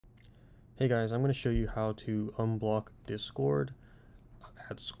Hey guys, I'm going to show you how to unblock Discord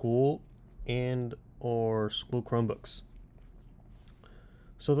at school and or school Chromebooks.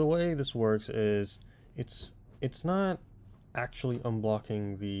 So the way this works is it's not actually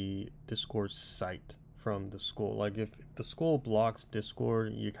unblocking the Discord site from the school. Like if the school blocks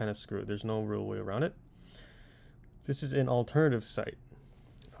Discord, you're kind of screwed. There's no real way around it. This is an alternative site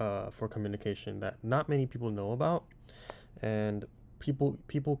for communication that not many people know about, and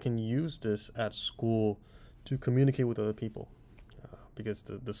people can use this at school to communicate with other people because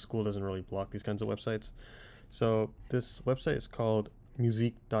the school doesn't really block these kinds of websites. So this website is called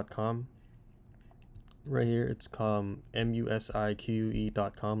musique.com. Right here it's called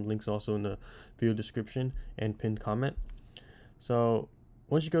musique.com. Links also in the video description and pinned comment. So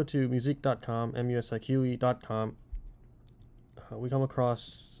once you go to musique.com, musique.com, we come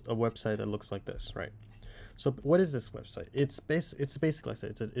across a website that looks like this, right? So what is this website? It's basically, I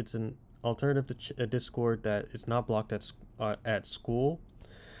said, it's an alternative to Discord that is not blocked at school,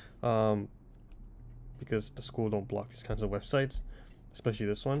 because the school don't block these kinds of websites, especially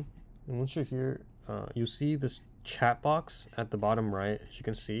this one. And once you're here, you see this chat box at the bottom right. As you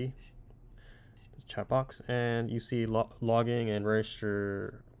can see, this chat box, and you see logging and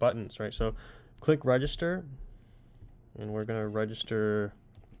register buttons, right? So click register, and we're gonna register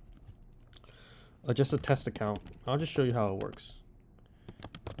just a test account. I'll just show you how it works.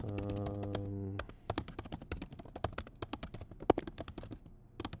 Give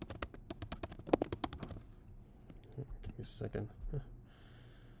me a second.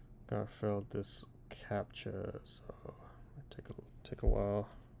 Gotta fill this captcha, so take a while.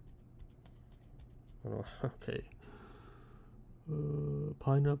 Okay.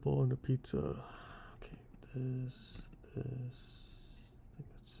 Pineapple on the pizza. Okay, this. I think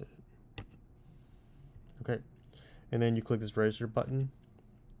that's it. Okay, and then you click this register button.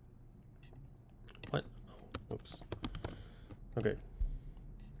 What? Oh, whoops. Okay,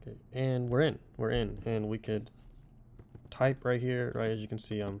 and we're in, and we could type right here, right? As you can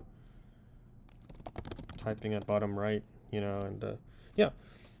see, I'm typing at bottom right, and yeah.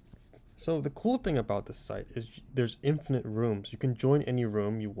 So the cool thing about this site is there's infinite rooms. You can join any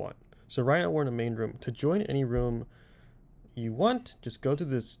room you want. So right now we're in the main room. To join any room you want, just go to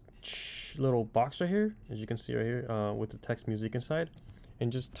this little box right here, as you can see right here, with the text music inside,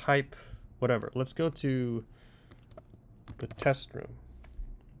 and just type whatever. Let's go to the test room.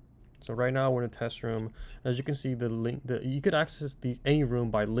 So right now we're in a test room. As you can see, the link, you could access any room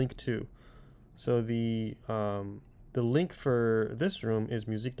by link to. So the link for this room is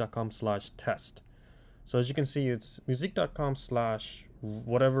musique.com/test. So as you can see, it's musique.com/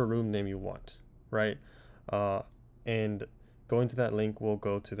 whatever room name you want, right? And going to that link will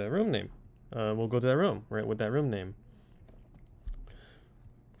go to that room name. We'll go to that room, right, with that room name.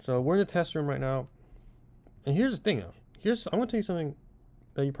 So we're in the test room right now. And here's the thing, though. I'm going to tell you something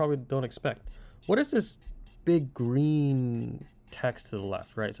that you probably don't expect. What is this big green text to the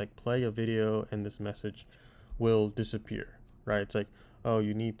left, right? It's like play a video and this message will disappear, right? It's like, oh,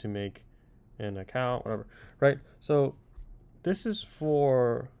 you need to make an account, whatever, right? So this is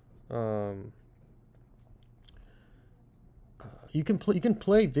for you can play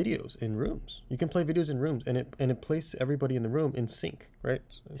videos in rooms. You can play videos in rooms, and it places everybody in the room in sync, right?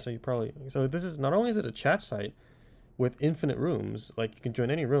 So this is, not only is it a chat site with infinite rooms, like you can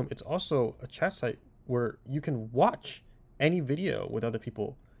join any room, it's also a chat site where you can watch any video with other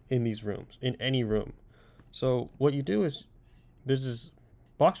people in these rooms, in any room. So what you do is, there's this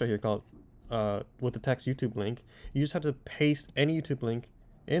box right here called with the text YouTube link. You just have to paste any YouTube link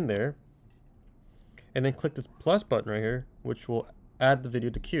in there, and then click this plus button right here, which will add the video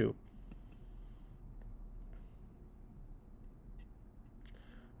to queue.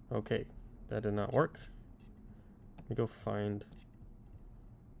 Okay, that did not work. Let me go find,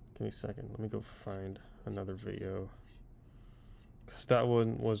 give me a second, let me go find another video, because that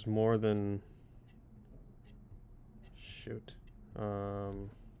one was more than, shoot.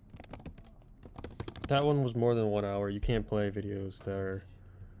 That one was more than 1 hour. You can't play videos that are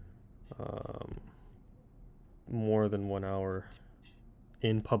more than 1 hour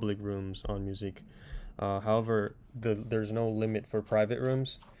in public rooms on Musique. However, there's no limit for private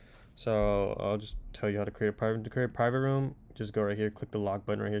rooms. So I'll just tell you how to create a private. To create a private room, just go right here, click the lock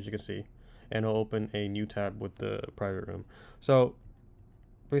button right here, as you can see, and it'll open a new tab with the private room. So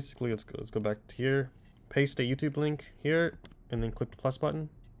basically, let's go back to here, paste a YouTube link here, and then click the plus button.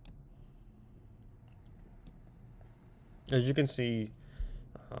 As you can see,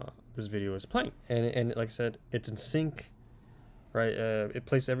 this video is playing, and like I said, it's in sync, right? It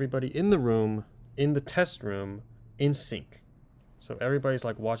places everybody in the room, in the test room, in sync. So everybody's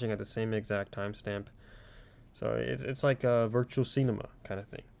like watching at the same exact timestamp. So it's like a virtual cinema kind of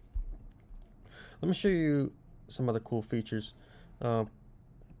thing. Let me show you some other cool features.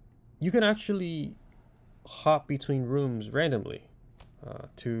 You can actually hop between rooms randomly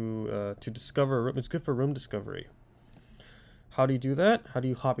to discover a room. It's good for room discovery. How do you do that? How do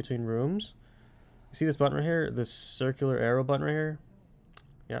you hop between rooms? You see this button right here, this circular arrow button right here?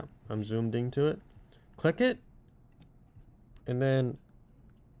 Yeah, I'm zoomed into it. Click it, and then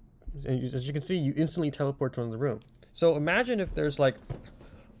as you can see, you instantly teleport to another room. So imagine if there's like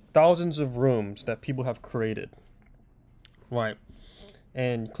thousands of rooms that people have created, right?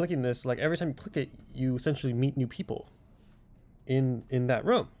 And clicking this, like every time you click it, you essentially meet new people in that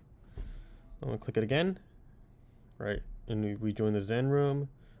room. I'm gonna click it again, right? And we join the Zen room.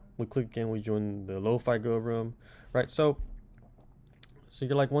 We click again, we join the Lo-Fi Go room, right? So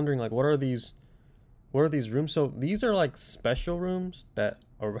you're like wondering, like, what are these rooms? So these are like special rooms that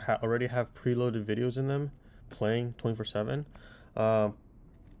already have preloaded videos in them, playing 24/7.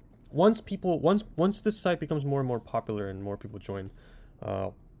 Once this site becomes more and more popular and more people join,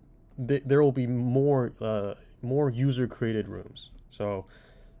 there will be more user created rooms. So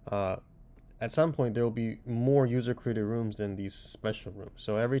at some point there will be more user created rooms than these special rooms.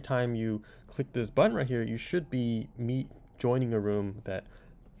 So every time you click this button right here, you should be joining a room that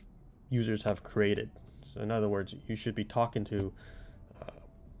users have created. So in other words, you should be talking to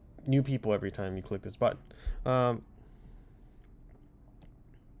new people every time you click this button. But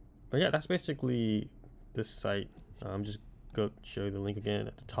yeah, that's basically this site. Just go show you the link again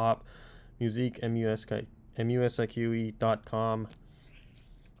at the top. Musique, musique.com.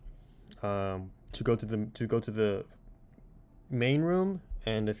 To go to the main room,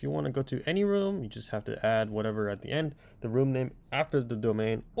 and if you want to go to any room, you just have to add whatever at the end, the room name after the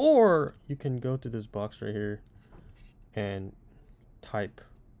domain, or you can go to this box right here and type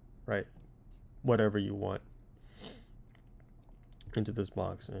whatever you want into this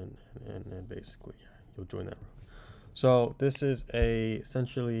box, and basically, yeah, you'll join that room. So this is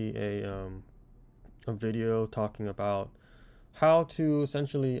essentially a video talking about how to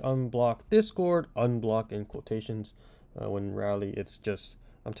essentially unblock Discord, unblock in quotations, when in reality it's just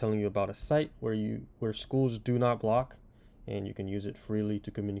I'm telling you about a site where schools do not block, and you can use it freely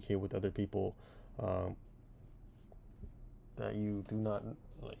to communicate with other people that you do not,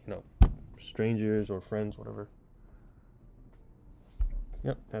 strangers or friends, whatever.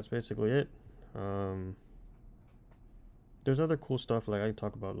 Yep, that's basically it. There's other cool stuff, like I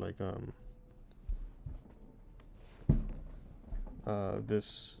talk about, like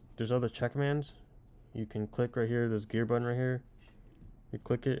there's other check commands. You can click right here, this gear button right here. You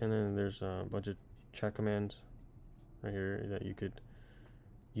click it, and then there's a bunch of check commands right here that you could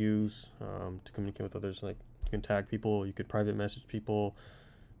use to communicate with others. Like you can tag people, you could private message people,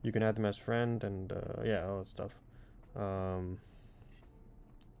 you can add them as friend, and yeah, all that stuff.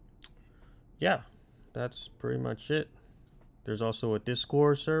 Yeah, that's pretty much it. There's also a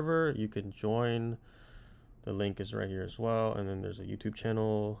Discord server you can join. The link is right here as well, and then there's a YouTube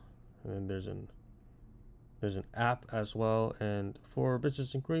channel, and then there's an app as well. And for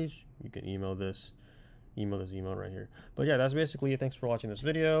business inquiries, you can email this email right here. But yeah, that's basically it. Thanks for watching this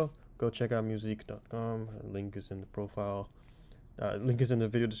video. Go check out musique.com. Link is in the profile. Link is in the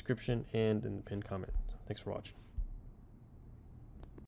video description and in the pinned comment. Thanks for watching.